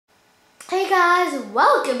Hey guys,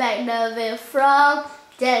 welcome back to another video from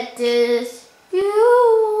Dentist UFO.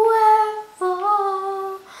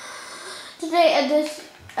 Today in this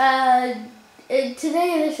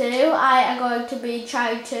video, I am going to be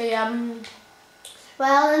trying to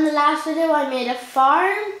well, in the last video I made a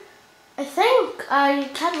farm. I think I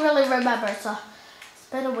can't really remember, so it's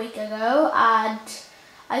been a week ago, and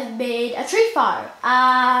I've made a tree farm.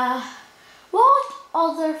 What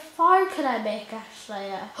other farm can I make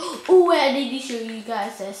actually? Oh wait, I need to show you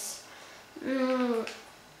guys this. I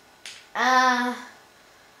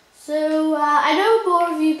know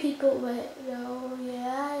more of you people will know,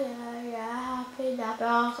 happy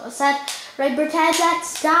nappy. I said, right, pretend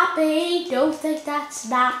that's snappy, don't think that's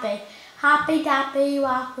snappy. Happy nappy,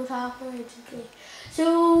 wackle tappy.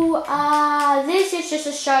 So, this is just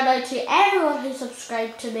a shout out to everyone who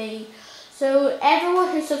subscribed to me. So,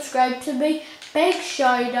 everyone who subscribed to me, big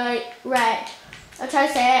shout out. Right, I'll try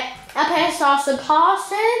to say it. I passed Austin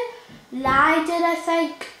Parson, Lyden, I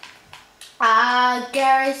think.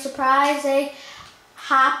 Gary Surprising,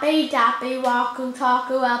 Happy Dappy, Waku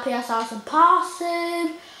Taku, LPS Austin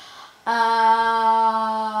Parson.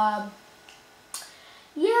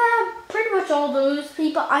 Yeah, pretty much all those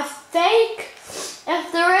people. I think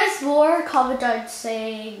if there is more, comment down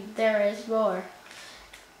saying there is more.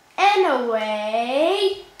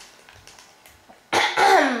 Anyway,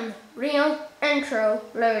 real intro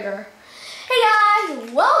later. Hey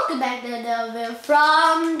guys, welcome back to another video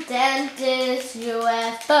from Dentist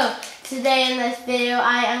UFO. Today in this video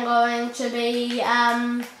I am going to be, what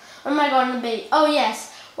am I going to be? Oh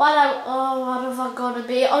yes, what am I going to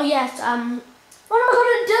be? Oh yes, what am I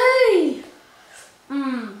going to do?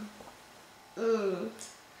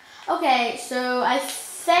 Okay, so I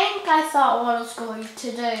think I thought what I was going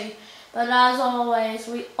to do, but as always,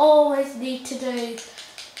 we always need to do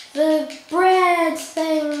the bread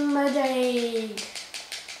thing-majig.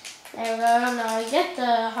 There we go, now get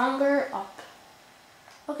the hunger up.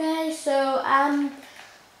 Okay, so,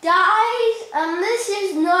 guys, this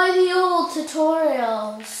is now the old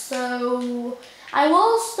tutorial, so I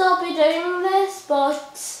will still be doing this,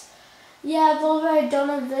 but yeah, I've already done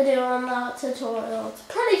a video on that tutorial. It's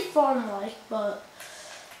pretty fun, like, but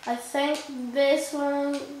I think this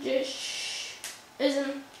one just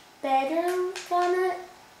isn't better than it.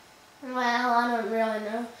 Well, I don't really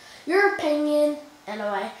know. Your opinion,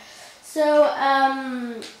 anyway. So,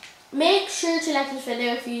 make sure to like this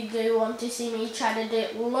video if you do want to see me try to do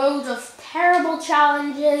loads of terrible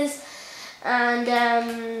challenges. And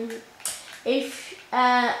if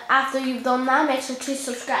after you've done that, make sure to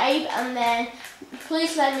subscribe, and then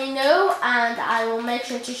please let me know, and I will make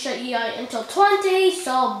sure to shout you out until 20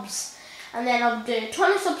 subs, and then I'll do a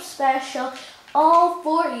 20 sub special all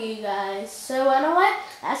for you guys. So anyway,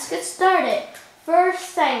 let's get started.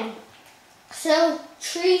 First thing, so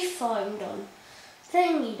tree farm done,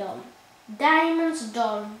 thingy done, diamonds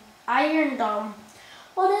done, iron done.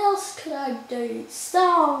 What else could I do?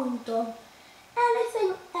 Stone done.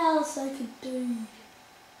 Anything else I could do?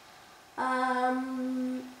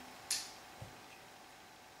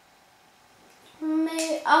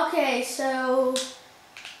 Okay, so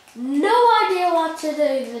no idea what to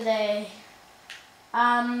do today.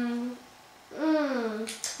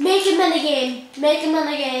 Making a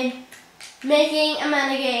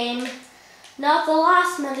minigame. Not the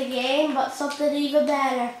last minigame, but something even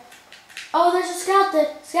better. Oh, there's a skeleton.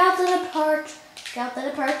 Skeleton a perch.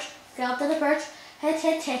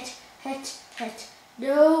 Hit.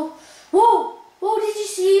 No. Whoa, did you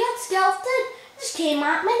see that skeleton? It just came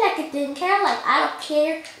at me like it didn't care. Like, I don't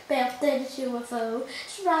care about the UFO.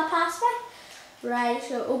 Just ran past me. Right,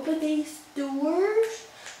 so open these doors.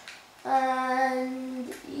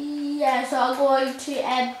 And yeah, so I'm going to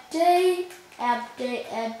empty.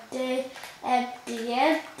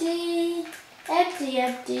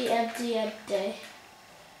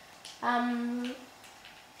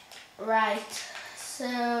 Right,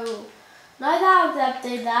 so now that I've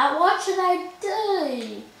emptied that, what should I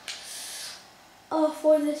do? Oh,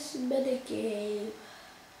 for this minigame.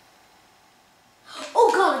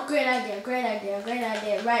 Oh god, great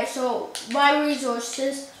idea. Right, so my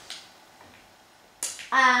resources,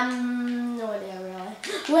 no idea really.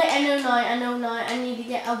 Wait, I know now. I need to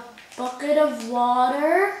get a bucket of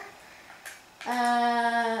water.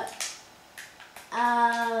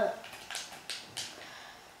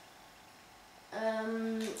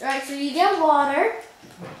 Right, so you get water,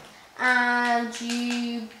 and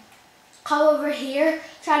you come over here,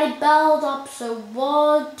 try to build up, so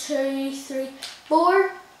 1, 2, 3,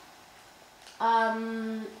 4.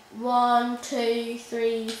 1, 2,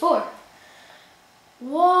 3, 4.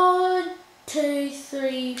 1, 2,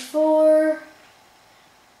 3, 4,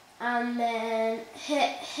 and then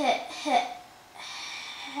hit, hit, hit,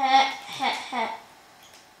 hit, hit, hit,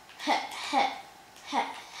 hit, hit, hit,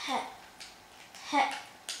 hit, hit,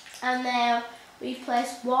 and then we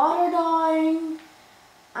place water down,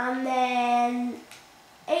 and then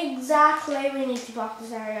exactly we need to block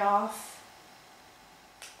this area off.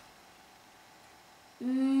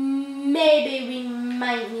 Maybe we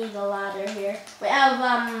might need a ladder here. We have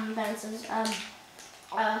fences,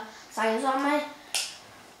 signs on me.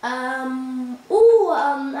 I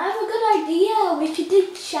have a good idea. We could do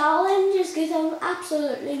challenges because I have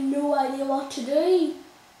absolutely no idea what to do.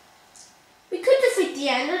 We could defeat the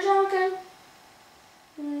Ender Dragon.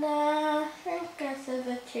 Nah, I think that's a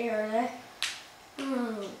bit too early.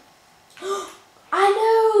 I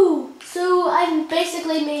know! So I've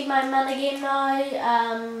basically made my minigame now.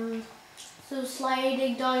 So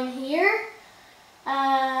sliding down here.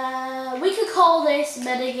 We could call this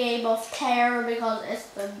minigame of terror because it's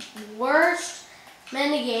the worst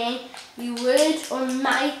minigame you would or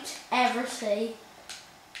might ever see.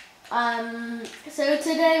 So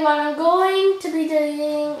today what I'm going to be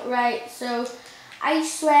doing, right, so I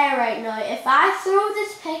swear right now, if I throw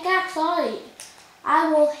this pickaxe out, I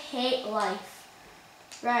will hate life.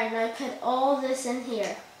 Right, now put all this in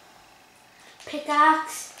here.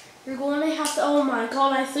 Pickaxe, you're going to have to, oh my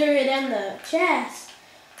god, I threw it in the chest.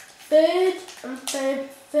 Food and food,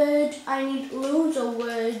 food. I need loads of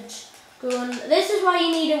wood. This is why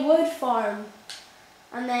you need a wood farm.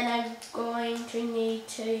 And then I'm going to need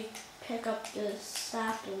to pick up the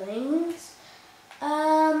saplings.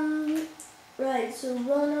 Right, so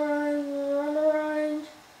run around.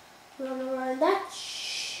 That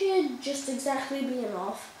should just exactly be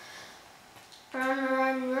enough. Run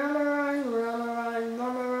around.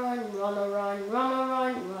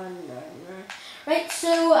 Right,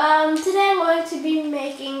 so today I'm going to be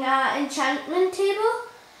making an enchantment table.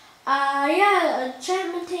 Yeah,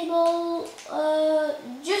 enchantment table.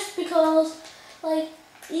 Just because, like,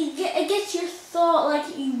 it gets your thought,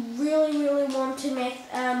 like you really want to make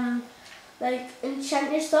like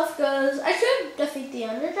enchant your stuff. Because I should defeat the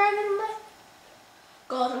Ender Dragon. Like,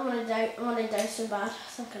 God, I'm gonna die so bad.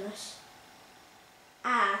 Thank goodness.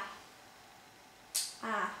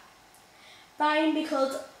 Fine,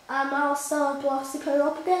 because I'll still have blocks to put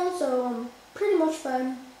up again, so I'm pretty much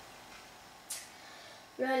fine.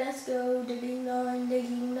 Right, let's go digging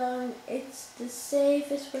down. It's the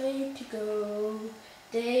safest way to go.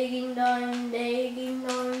 Digging down, breaking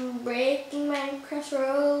Minecraft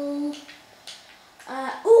rules.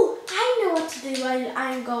 Oh, I know what to do while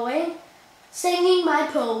I'm going. Singing my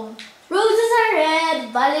poem. Roses are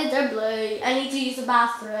red, violets are blue. I need to use the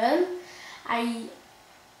bathroom. I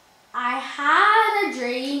had a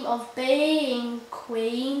dream of being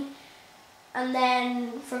queen and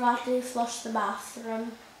then forgot to flush the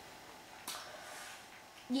bathroom.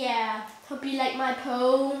 Yeah, hope you like my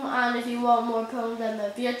poem, and if you want more poems in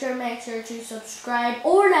the future, make sure to subscribe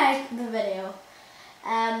or like the video.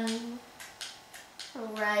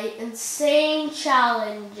 Right, insane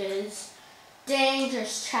challenges,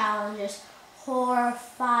 dangerous challenges,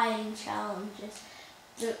 horrifying challenges,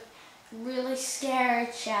 the really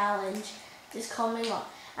scared challenge is coming up.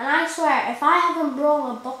 And I swear, if I haven't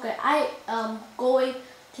brought a bucket, I am going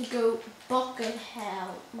to go bucket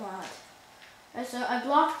hell mad. Right, so I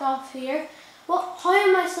blocked off here. Well, how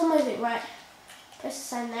am I still moving? Right, press the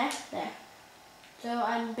sign there. So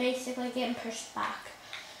I'm basically getting pushed back.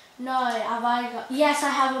 Now, have I got, yes, I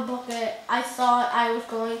have a bucket. I thought I was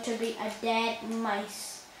going to be a dead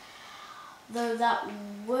mice. Though that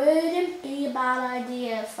wouldn't be a bad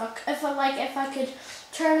idea if I could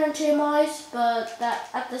turn into a mouse, but that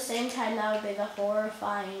at the same time that would be the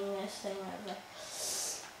horrifyingest thing ever.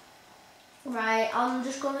 Right, I'm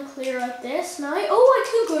just gonna clear out this now. Oh, I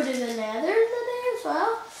could go to the Nether today as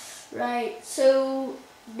well. Right, so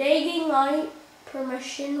digging out,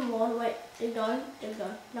 permission 1. Wait, dig down,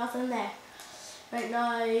 nothing there. Right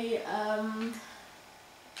now,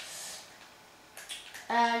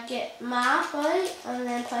 get map out and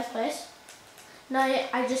then place. Now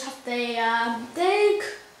I just have to dig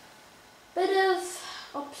bit of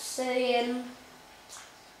obsidian.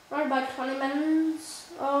 Around about 20 minutes.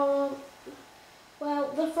 Oh,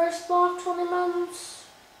 well, the first block 20 minutes.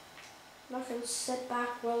 I can sit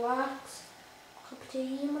back, relax, cup of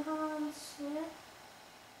tea in my hands. Yeah.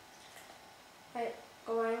 Right,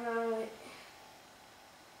 going out.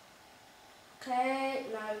 Okay,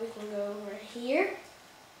 now we can go over here.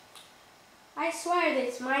 I swear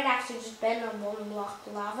this might actually just been a 1 block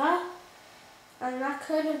lava, and that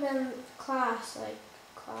could have been class,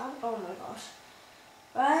 oh my gosh.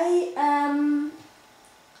 Right,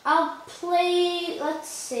 I'll play, let's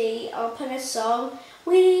see, I'll put a song.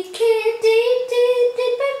 We can deep, deep,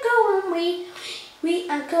 deep and going, we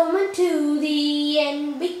are coming to the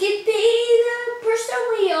end. We can be the person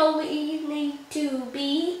we always need to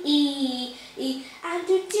be. And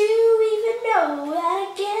did you even know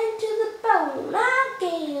that again to the bone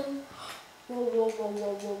again? Whoa, whoa, whoa,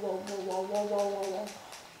 whoa, whoa, whoa, whoa, whoa, whoa, whoa, whoa.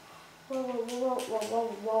 Whoa, whoa, whoa, whoa,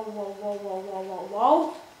 whoa, whoa, whoa, whoa, whoa, whoa,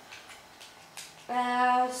 whoa.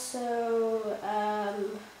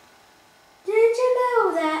 Did you know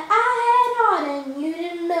that I had on and you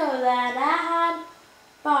didn't know that I had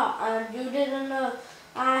bought and you didn't know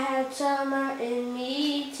I had summer in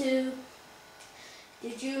me too?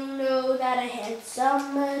 Did you know that I had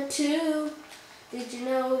summer too? Did you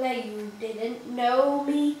know that you didn't know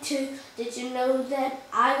me too? Did you know that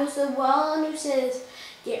I was the one who says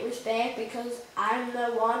get respect because I'm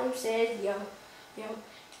the one who says yo, yo,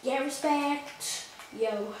 get respect,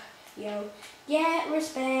 yo, yo, get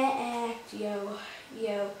respect, yo,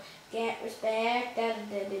 yo, get respect. That I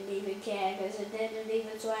didn't even care because I didn't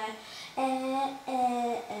even swear. And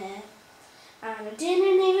I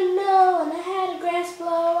didn't even know when I had a grass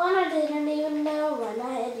blow, and I didn't even know when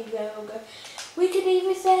I had to go. We could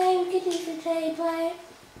even say play,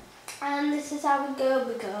 and this is how we go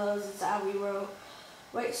because it's how we roll.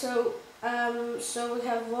 Wait, so we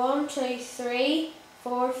have 1, 2, 3,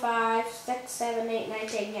 4, 5, 6, 7, 8, 9,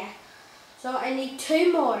 10, yeah. So I need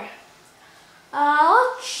 2 more.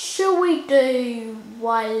 What should we do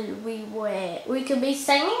while we wait? We could be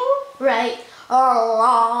singing, right?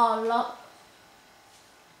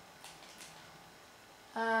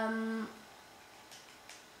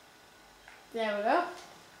 There we go.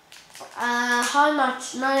 How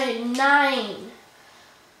much? No, 9.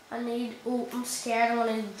 I need, oh, I'm scared I'm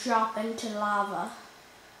gonna drop into lava.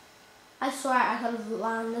 I swear I could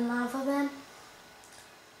land in lava then.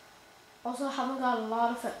 Also, I haven't got a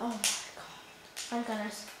lot of it. Oh my god. Thank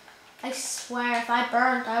goodness. I swear if I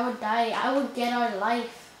burnt, I would die. I would get out of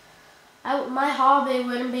life. My hobby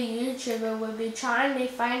wouldn't be YouTube. It would be trying to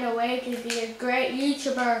find a way to be a great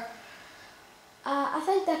YouTuber. I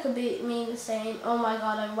think that could be me the same. Oh my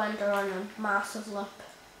god, I went around a massive loop.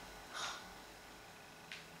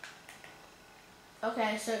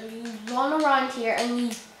 Okay, so you run around here and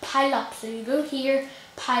you pile up. So you go here,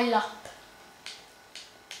 pile up.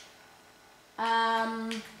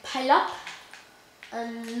 Pile up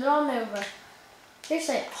and run over.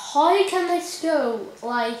 Seriously, how can this go?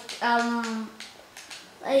 My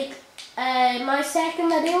second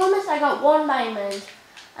video on this, I got 1 diamond.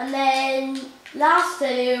 And then last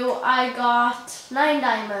video, I got 9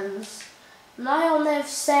 diamonds. Now I only have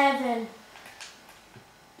 7.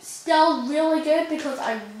 Still really good because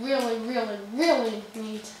I really, really, really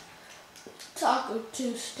need Taco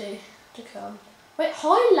Tuesday to come. Wait,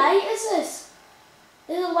 how light is this?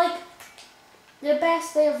 Is it like the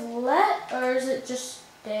best day of lit or is it just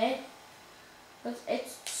day?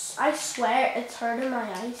 I swear it's hurting my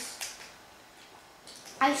eyes.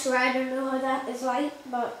 I swear I don't know how that is light,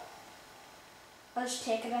 but I'll just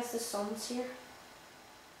take it as the sun's here.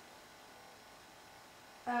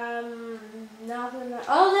 Nothing.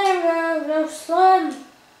 Oh, there we go. Swim.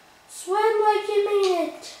 Swim like you mean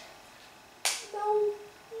it. No.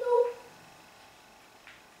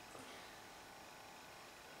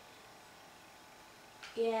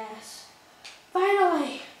 Yes.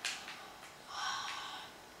 Finally.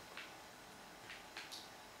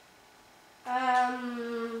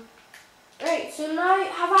 Right, so now,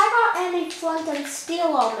 have I got any flint and steel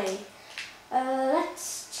on me?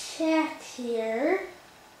 Let's check here.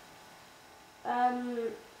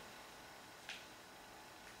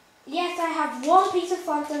 Yes, I have 1 piece of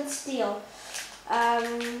flint and steel.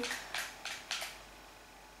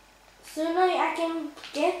 So now I can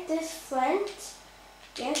get this flint,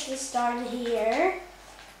 get this down here.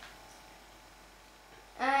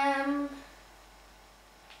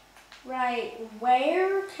 Right,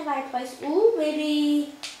 where can I place? Ooh,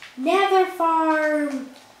 maybe Nether farm.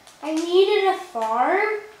 I needed a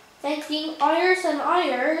farm, thinking hours and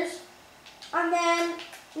hours, and then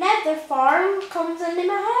Nether farm comes into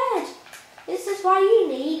my head. This is why you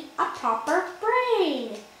need a proper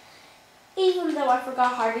brain. Even though I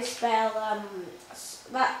forgot how to spell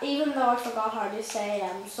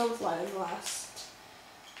sunflower last,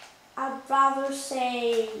 I'd rather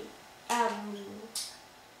say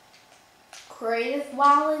creative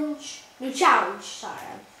challenge.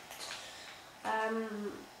 Sorry.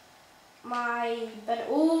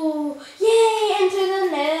 Yay, into the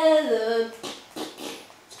Nether.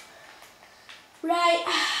 Right.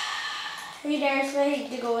 Who dares me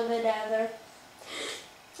to go in the Nether?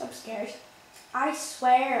 I'm scared. I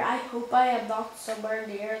swear, I hope I am not somewhere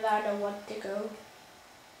near that I want to go.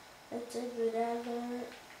 It's in the Nether.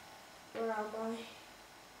 Where am I?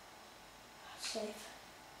 Safe.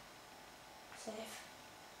 Safe.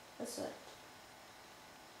 That's it.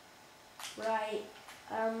 Right.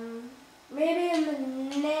 Maybe in the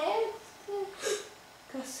next.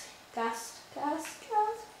 Gas.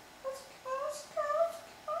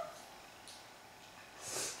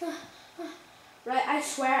 Right, I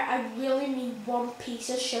swear I really need one piece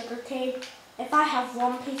of sugar cane. If I have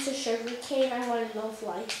one piece of sugar cane, I'm going to love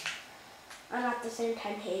life. And at the same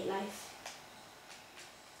time hate life.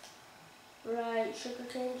 Right, sugar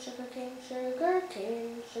cane.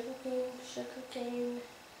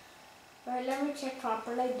 Right, let me check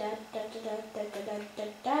properly.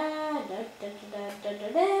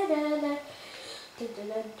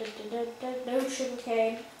 No sugar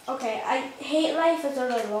cane. Okay, I hate life as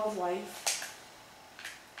well as I love life.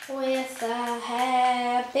 With a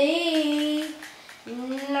happy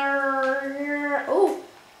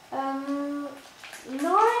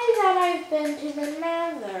now that I've been to the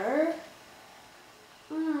Nether,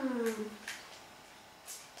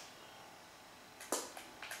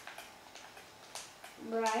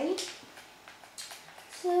 right?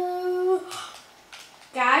 So,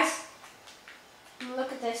 guys,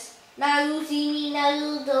 look at this. Now you see me, now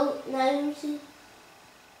you don't, now you see.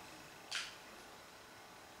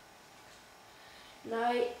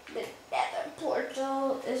 Now the Nether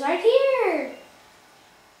portal is right here.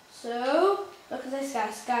 So, look at this,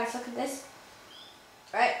 guys, look at this.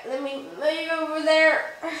 Right, let me move over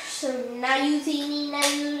there. So now you see me, now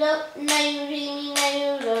you don't, now you see me, now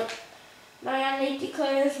you don't. Now I need to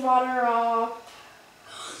clear this water off.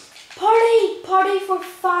 Party for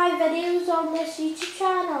 5 videos on this YouTube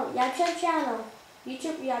channel.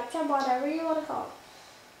 YouTube, whatever you want to call it.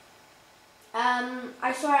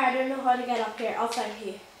 I swear I don't know how to get up here. I'll tell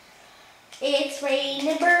you. It's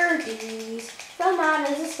raining birdies from out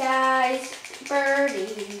of the skies.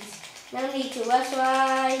 Birdies. No need to ask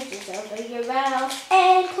why. Just open your mouth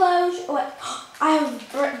and close. Oh, wait. I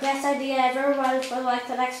have the best idea ever for like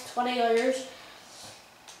the next 20 years.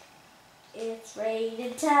 It's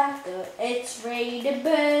raining taco. It's raining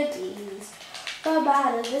birdies from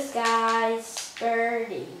out of the skies.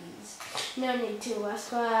 Birdies. No need to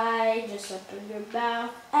ask why. Just open your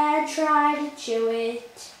mouth and try to chew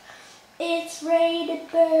it. It's raining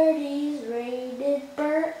birdies,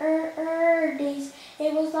 birdies.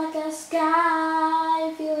 It was like a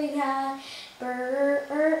sky feeling high.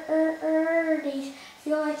 Birdies,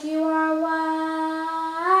 feel like you are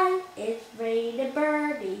wide. It's raining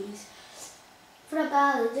birdies from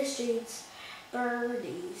out of the streets.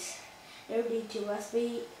 Birdies, no need to ask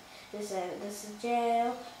me. This is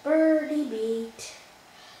jail. Birdie beat.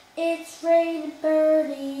 It's raining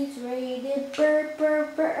birdies, raining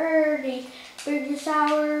birdies. Bring your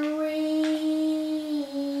sour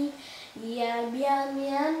cream. Yum, yum.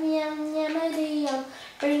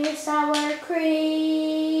 Bring your sour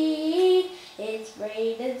cream. It's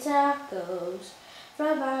raining tacos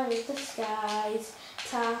from out of the skies.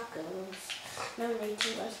 Tacos. No need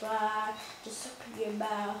to ask why. Just open your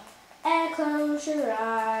mouth and close your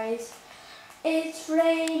eyes. It's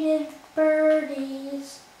raining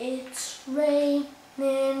birdies. It's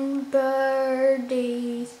raining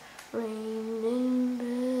birdies.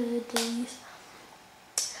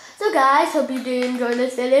 So guys, hope you do enjoy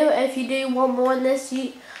this video. If you do want more on this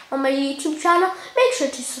on my YouTube channel, make sure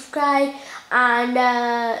to subscribe. And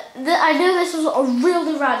I know this was a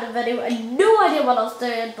really random video. I had no idea what I was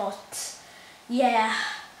doing, but yeah,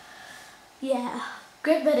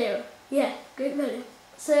 great video. Yeah, great video.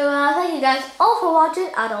 So thank you guys all for watching,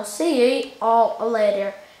 and I'll see you all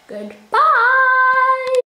later. Goodbye.